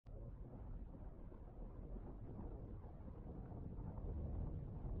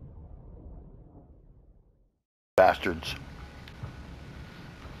bastards.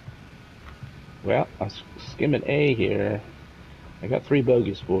 Well, I'm skimming A here. I got 3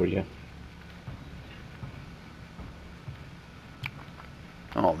 bogeys for you.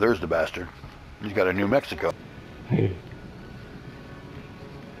 Oh, there's the bastard. He's got a New Mexico.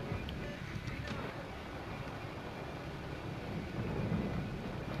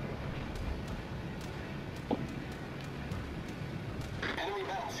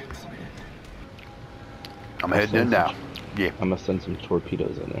 I'm heading in now. Yeah. I'm gonna send some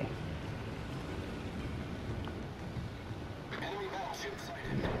torpedoes in there.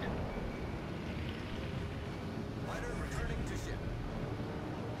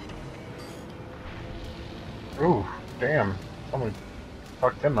 Ooh, damn. Somebody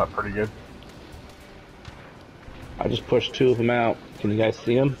fucked him up pretty good. I just pushed 2 of them out. Can you guys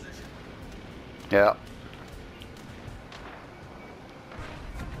see them? Yeah.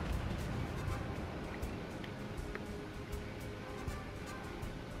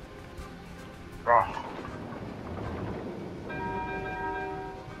 Oh.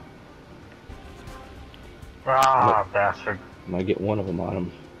 Ah, bastard. I might get 1 of them on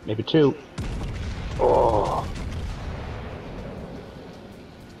him. Maybe 2. Oh.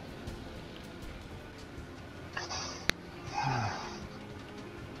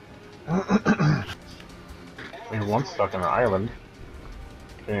 He's one stuck in an island.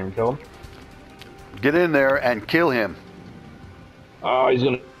 Can't even kill him. Get in there and kill him. Oh, he's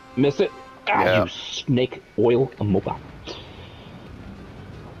gonna miss it. Ah, Yeah. you snake oil mobile.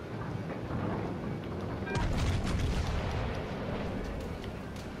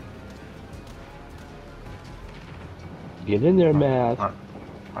 Get in there, Matt. I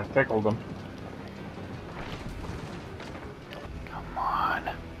tickled him. Come on.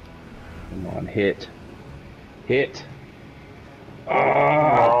 Come on, hit. Hit.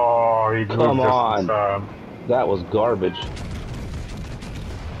 Oh, he come moved on. That was garbage.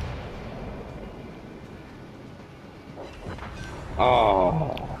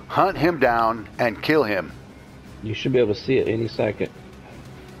 Oh. Hunt him down and kill him. You should be able to see it any second.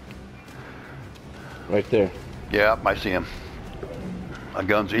 Right there. Yeah, I see him. My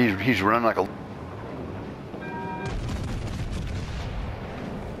guns, he's running like a...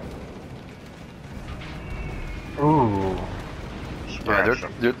 Ooh. Yeah,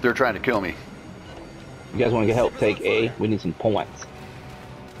 they're trying to kill me. You guys want to get help? Take A. We need some points.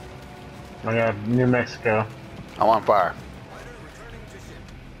 I got New Mexico. I'm on fire.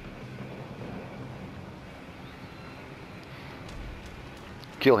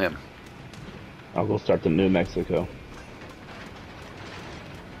 Kill him. I'll go start the New Mexico.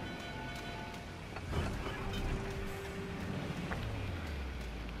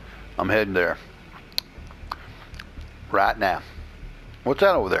 I'm heading there. Right now. What's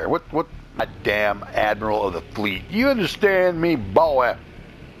that over there? What damn Admiral of the Fleet? You understand me, boy?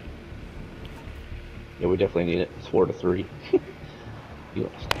 Yeah, we definitely need it. It's 4-3. You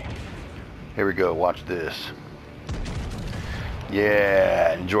understand. Here we go. Watch this.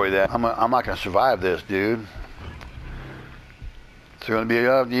 Yeah, enjoy that. I'm not gonna survive this, dude. It's gonna be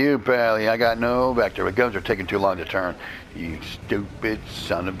up to you, pally. I got no vector. The guns are taking too long to turn. You stupid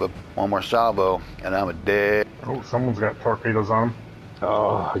son of a... One more salvo, and I'm a dead. Oh, someone's got torpedoes on him.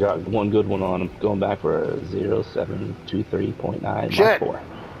 Oh, I got one good one on him. Going back for a 0723.9. Shit! 4.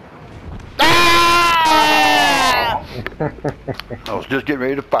 Ah! I was just getting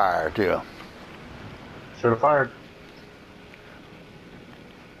ready to fire, too. Should have fired.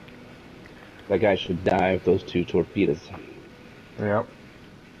 That guy should die with those 2 torpedoes. Yep.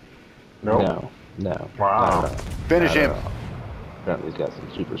 Nope. No. Wow. Finish him. Apparently he's got some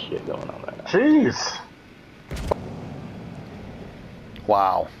super shit going on right now. Jeez.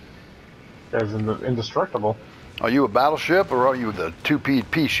 Wow. Guy's indestructible. Are you a battleship or are you the 2P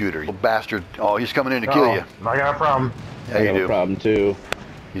pea shooter? You bastard. Oh, he's coming in to kill you. I got a problem. Yeah, I you got do. a problem too.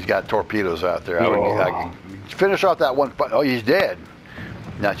 He's got torpedoes out there. Oh. I can finish off that one. Oh, he's dead.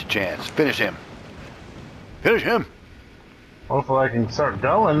 Not your chance. Finish him. Finish him. Hopefully I can start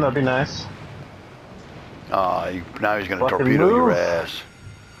going. That'd be nice. Now he's going to Fucking torpedo your move. ass.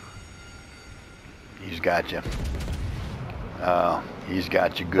 He's got you. He's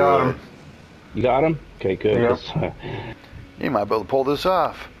got you Got good. him. You got him? Okay, good. Yep. You might be able to pull this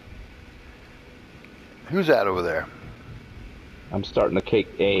off. Who's that over there? I'm starting to cake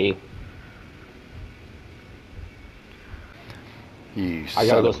A. I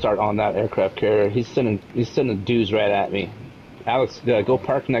gotta go start on that aircraft carrier. He's sending dudes right at me. Alex, go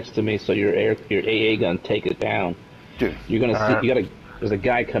park next to me so your AA gun take it down. Dude, you're gonna see. There's a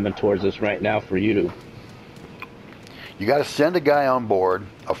guy coming towards us right now for you to. You got to send a guy on board,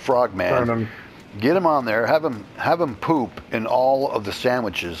 a frogman, Get him on there. Have him poop in all of the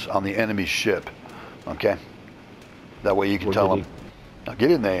sandwiches on the enemy ship. Okay. That way you can tell him. Now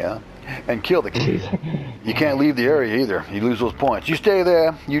get in there, and kill the kid. You can't leave the area either. You lose those points. You stay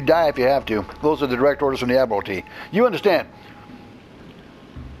there. You die if you have to. Those are the direct orders from the Admiralty. You understand?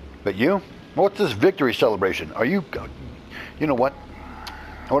 But you? What's this victory celebration? Are you? You know what?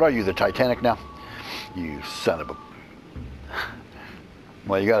 What are you, the Titanic now? You son of a...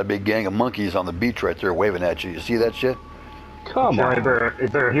 Well, you got a big gang of monkeys on the beach right there waving at you. You see that shit? Come Johnny, on. you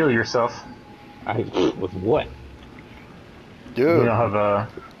better heal yourself. With what? Dude. You don't have a...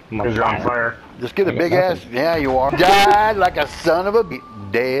 Because you're on fire. Just get a big ass... Yeah, you are. Died like a son of a...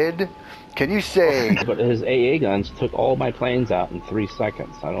 Dead. Can you say... But his AA guns took all my planes out in 3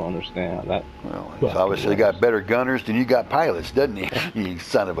 seconds. I don't understand that. Well, he's obviously got better gunners than you got pilots, doesn't he? You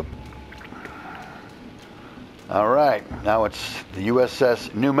son of a... All right, now it's the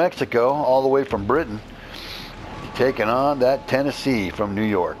USS New Mexico, all the way from Britain, taking on that Tennessee from New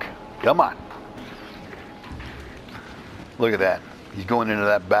York. Come on. Look at that. He's going into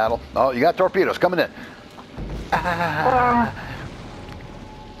that battle. Oh, you got torpedoes coming in.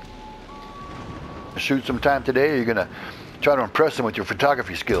 Shoot some time today, or you're going to try to impress him with your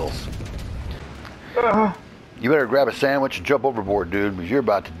photography skills? You better grab a sandwich and jump overboard, dude, because you're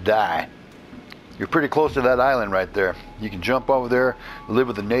about to die. You're pretty close to that island right there. You can jump over there, live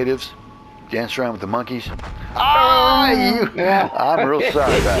with the natives, dance around with the monkeys. I'm real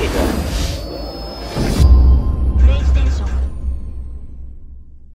sorry about that.